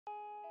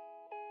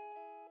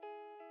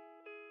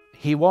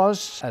He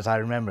was, as I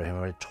remember him,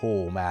 a very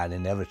tall man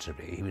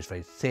inevitably. He was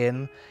very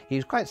thin. He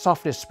was quite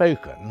softly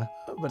spoken,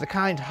 but a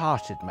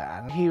kind-hearted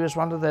man. He was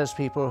one of those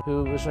people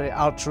who was very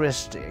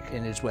altruistic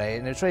in his way,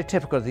 and it was very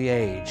typical of the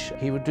age.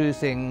 He would do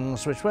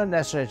things which weren't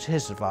necessarily to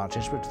his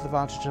advantage, but to the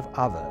advantage of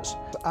others.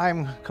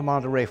 I'm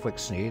Commander Ralph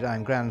Wykes-Sneyd.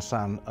 I'm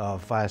grandson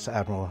of Vice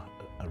Admiral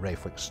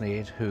Ralph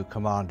Wykes-Sneyd, who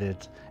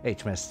commanded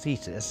HMS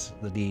Thetis,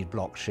 the lead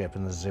block ship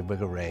in the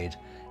Zeebrugge raid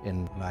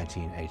in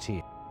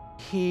 1918.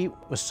 He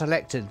was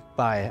selected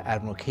by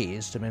Admiral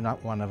Keyes to be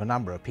one of a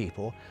number of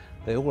people.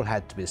 They all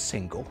had to be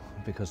single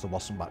because there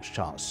wasn't much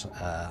chance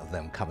of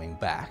them coming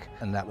back,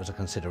 and that was a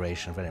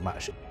consideration very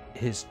much.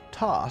 His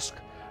task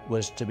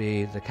was to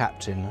be the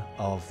captain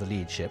of the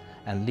lead ship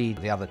and lead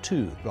the other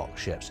two block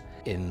ships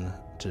into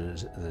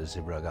the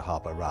Zeebrugge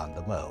harbour around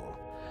the mole.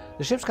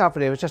 The ship's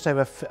company was just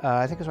over,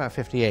 I think it was about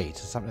 58, or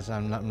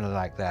something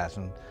like that,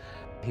 and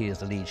he as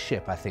the lead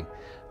ship, I think,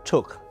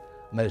 took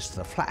most of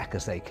the flak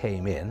as they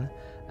came in,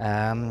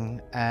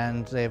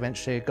 and they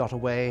eventually got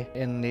away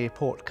in the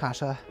port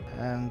cutter,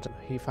 and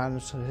he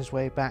found his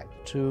way back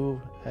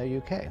to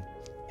UK.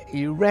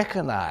 You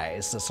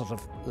recognise the sort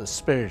of the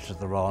spirit of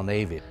the Royal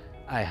Navy.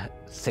 I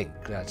think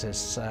that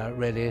is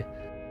really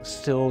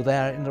still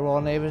there in the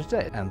Royal Navy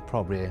today, and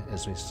probably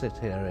as we sit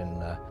here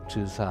in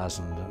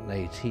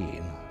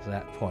 2018,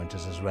 that point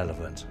is as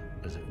relevant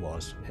as it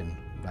was in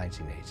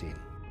 1918.